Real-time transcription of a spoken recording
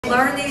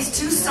learned these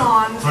 2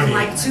 songs in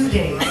like 2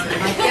 days.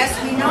 I guess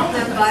we know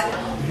them, but...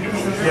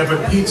 Yeah,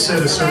 but Pete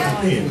said a certain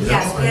theme.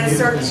 Yes, we had a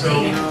certain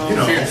theme. You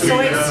know, so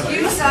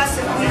excuse us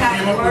if we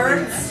have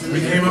words.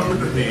 We came up with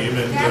the theme,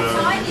 and... That's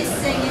time you're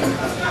singing.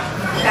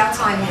 About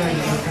time you're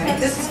singing. Okay?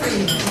 This is for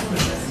you.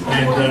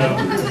 And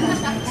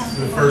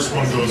the first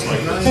one goes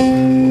like this.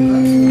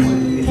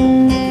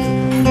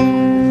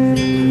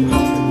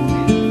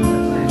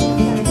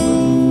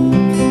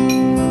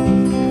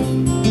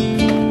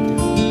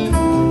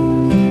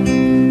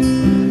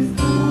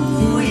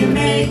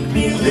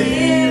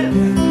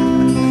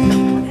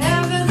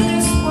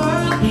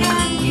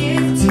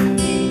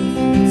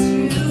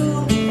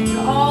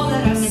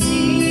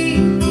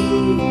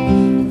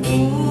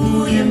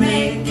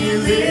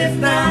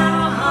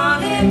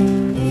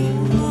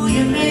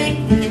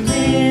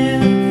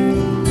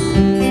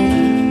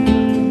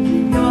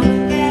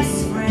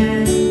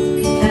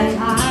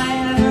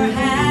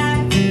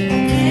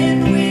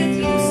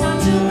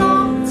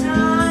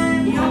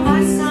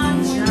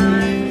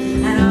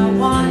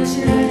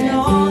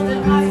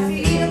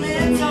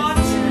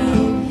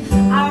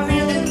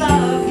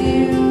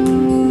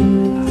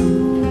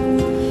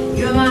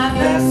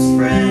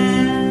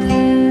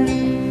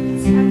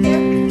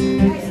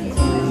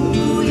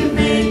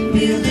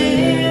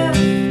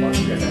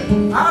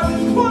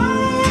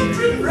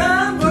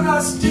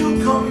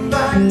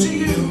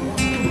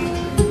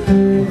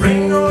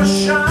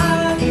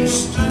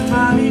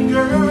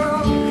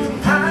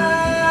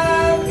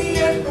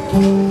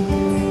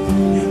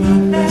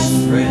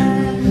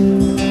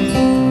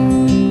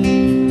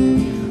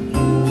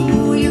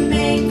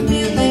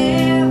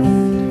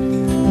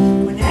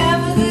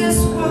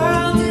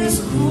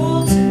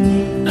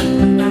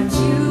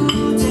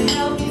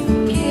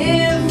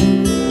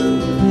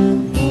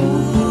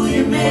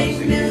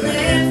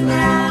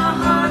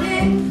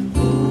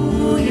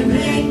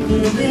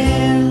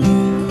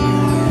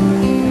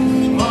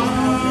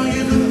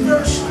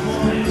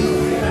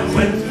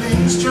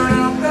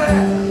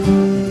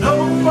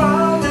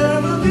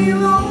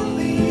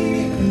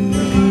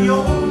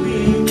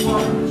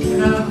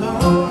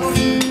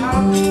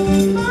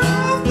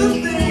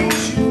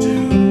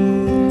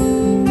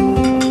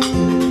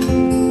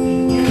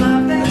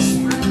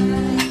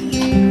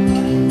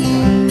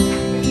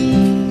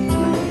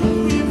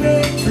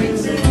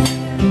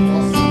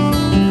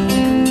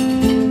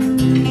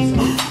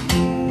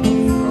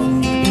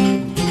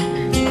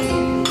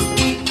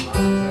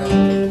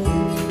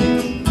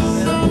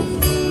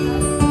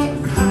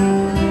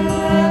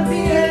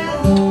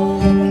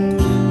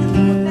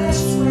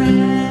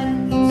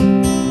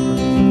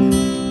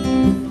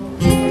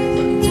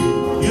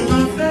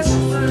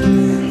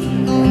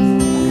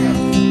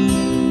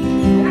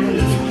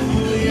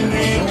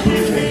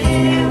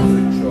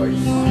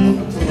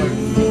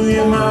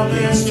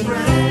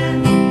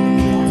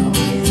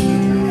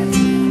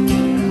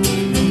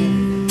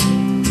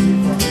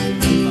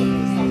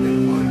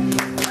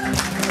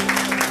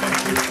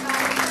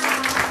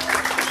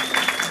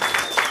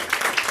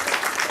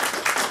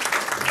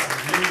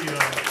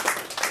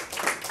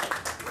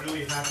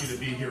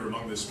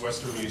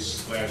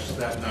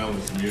 Staten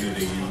Island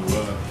community.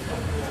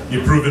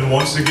 You've proven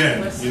once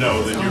again, you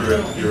know, that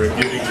you're a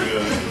giving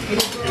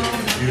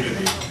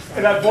community.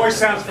 And that voice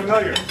sounds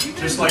familiar.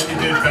 Just like you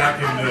did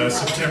back in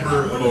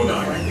September of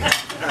 '09.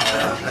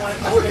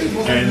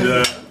 And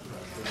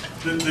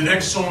the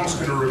next song's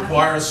going to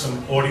require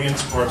some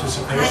audience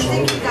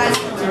participation.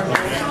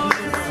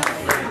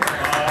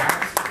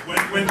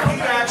 When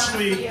Pete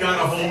actually got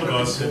a hold of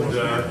us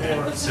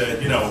and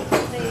said, you know,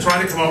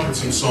 try to come up with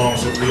some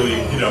songs that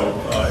really, you know,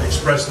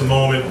 express the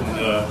moment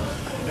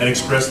and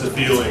express the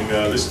feeling.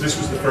 This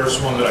was the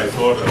first one that I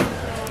thought of.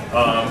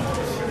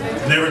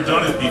 Never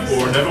done it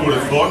before, never would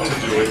have thought to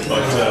do it,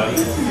 but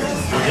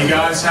what you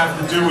guys have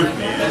to do with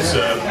me is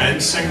men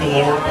sing the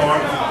lower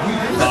part,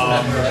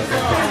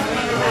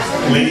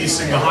 ladies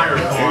sing the higher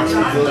part.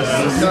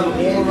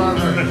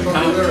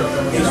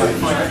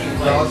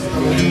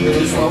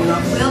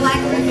 We'll like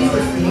to review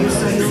it for you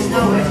so you'll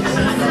know it.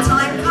 When the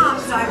time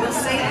comes, I will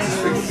say this.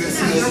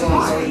 Your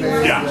part.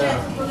 Yeah.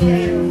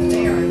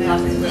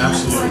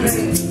 Absolutely.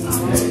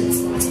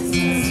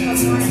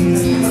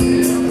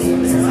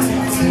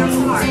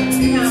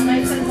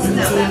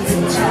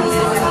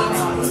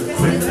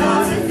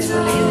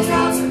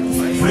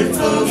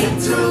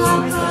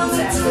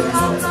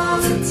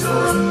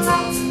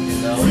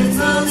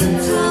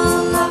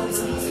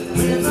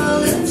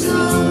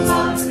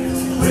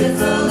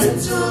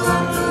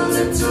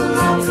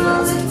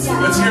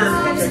 Let's hear it.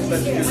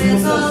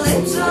 With a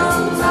little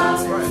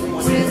love,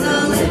 with a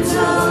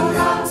little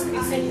love,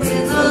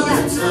 with a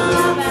little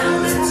love, a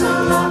little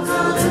love,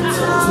 a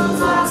little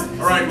love.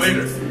 All right,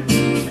 later.